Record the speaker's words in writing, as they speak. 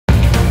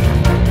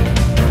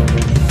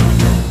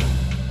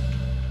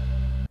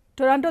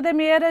Toronto ਦੇ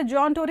mayor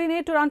John Tory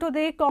ने Toronto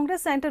ਦੇ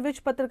ਕਾਂਗਰਸ ਸੈਂਟਰ ਵਿੱਚ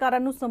ਪੱਤਰਕਾਰਾਂ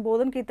ਨੂੰ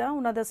ਸੰਬੋਧਨ ਕੀਤਾ।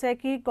 ਉਹਨਾਂ ਦੱਸਿਆ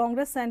ਕਿ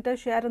ਕਾਂਗਰਸ ਸੈਂਟਰ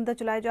ਸ਼ਹਿਰ ਅੰਦਰ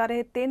ਚਲਾਏ ਜਾ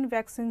ਰਹੇ 3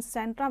 ਵੈਕਸੀਨ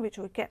ਸੈਂਟਰਾਂ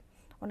ਵਿੱਚੋਂ ਇੱਕ ਹੈ।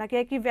 ਉਹਨਾਂ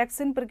ਕਿਹਾ ਕਿ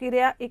ਵੈਕਸੀਨ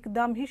ਪ੍ਰਕਿਰਿਆ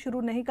ਇੱਕਦਮ ਹੀ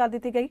ਸ਼ੁਰੂ ਨਹੀਂ ਕਰ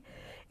ਦਿੱਤੀ ਗਈ,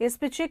 ਇਸ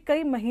ਪਿੱਛੇ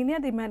ਕਈ ਮਹੀਨਿਆਂ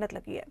ਦੀ ਮਿਹਨਤ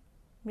ਲੱਗੀ ਹੈ।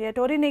 ਮੇਅਰ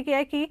ਟੋਰੀ ने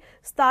ਕਿਹਾ ਕਿ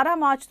 17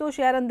 ਮਾਰਚ ਤੋਂ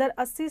ਸ਼ਹਿਰ ਅੰਦਰ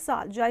 80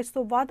 ਸਾਲ ਜਾਂ ਇਸ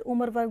ਤੋਂ ਵੱਧ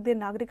ਉਮਰ ਵਰਗ ਦੇ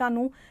ਨਾਗਰਿਕਾਂ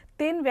ਨੂੰ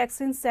 3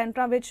 ਵੈਕਸੀਨ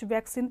ਸੈਂਟਰਾਂ ਵਿੱਚ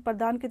ਵੈਕਸੀਨ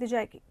ਪ੍ਰਦਾਨ ਕੀਤੀ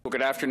ਜਾਏਗੀ।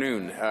 Good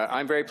afternoon.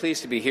 I'm very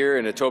pleased to be here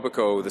in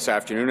Etobicoke this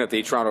afternoon at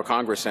the Toronto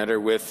Congress Centre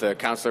with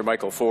Councillor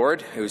Michael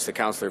Ford, who's the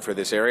councillor for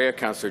this area,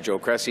 Councillor Joe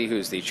Cressy,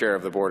 who's the chair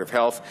of the Board of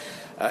Health,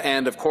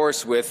 and of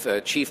course with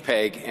Chief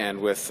Pegg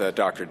and with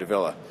Dr.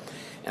 Davila.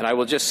 And I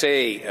will just say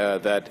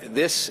that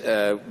this,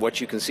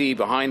 what you can see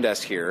behind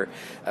us here,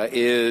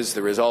 is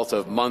the result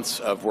of months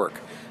of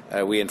work.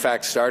 We in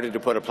fact started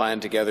to put a plan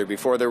together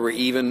before there were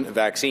even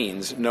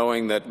vaccines,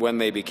 knowing that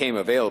when they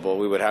became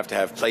available we would have to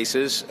have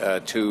places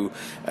to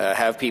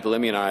have people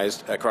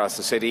immunized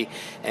across the city,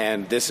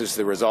 and this is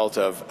the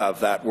result of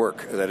that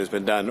work that has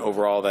been done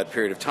over all that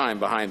period of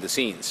time behind the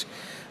scenes.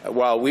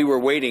 While we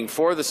were waiting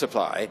for the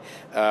supply,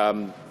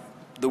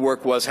 the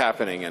work was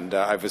happening, and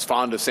I was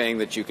fond of saying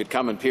that you could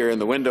come and peer in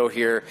the window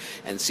here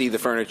and see the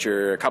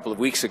furniture a couple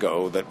of weeks ago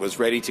that was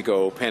ready to go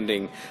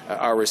pending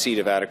our receipt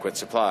of adequate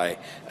supply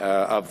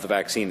of the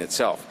vaccine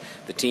itself.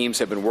 The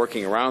teams have been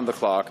working around the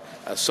clock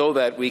so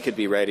that we could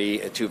be ready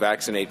to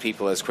vaccinate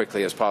people as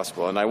quickly as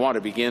possible. And I want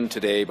to begin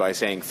today by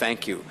saying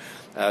thank you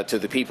to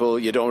the people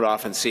you don't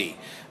often see.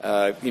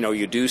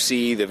 You do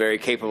see the very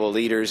capable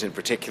leaders, in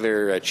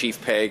particular Chief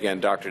Pegg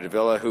and Dr.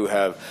 Davila, who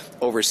have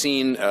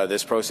overseen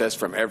this process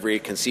from every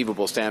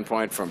conceivable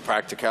standpoint, from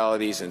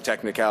practicalities and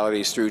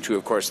technicalities through to,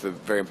 of course, the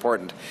very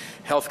important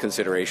health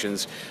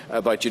considerations.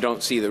 But you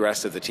don't see the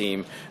rest of the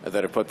team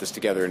that have put this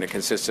together, and it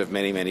consists of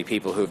many, many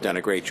people who have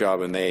done a great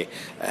job, and they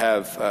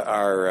have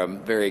our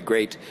very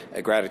great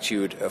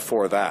gratitude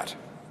for that.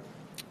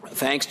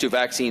 Thanks to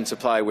vaccine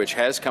supply which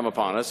has come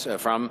upon us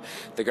from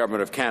the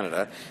Government of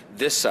Canada,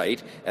 this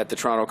site at the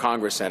Toronto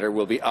Congress Centre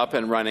will be up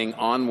and running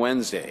on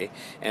Wednesday,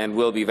 and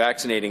will be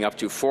vaccinating up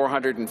to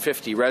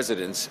 450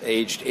 residents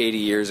aged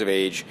 80 years of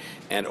age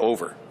and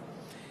over.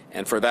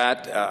 And for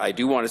that, I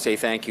do want to say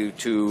thank you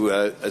to,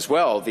 as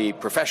well, the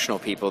professional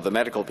people, the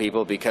medical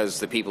people, because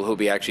the people who will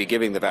be actually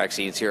giving the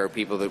vaccines here are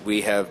people that we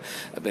have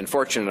been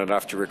fortunate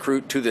enough to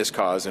recruit to this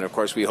cause. And of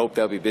course, we hope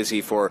they'll be busy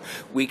for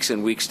weeks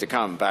and weeks to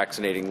come,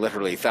 vaccinating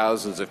literally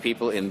thousands of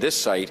people in this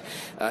site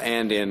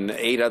and in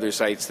 8 other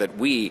sites that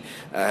we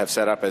have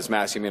set up as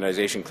mass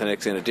immunization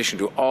clinics, in addition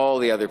to all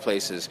the other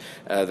places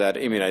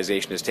that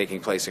immunization is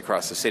taking place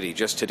across the city.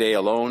 Just today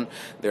alone,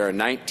 there are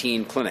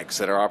 19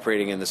 clinics that are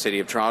operating in the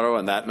City of Toronto,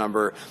 and that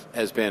number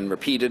has been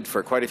repeated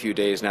for quite a few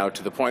days now,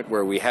 to the point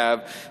where we have,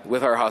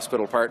 with our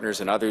hospital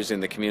partners and others in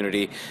the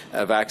community,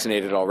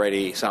 vaccinated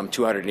already some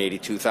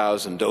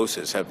 282,000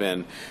 doses have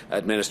been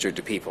administered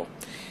to people.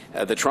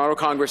 The Toronto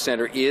Congress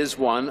Centre is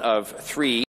one of 3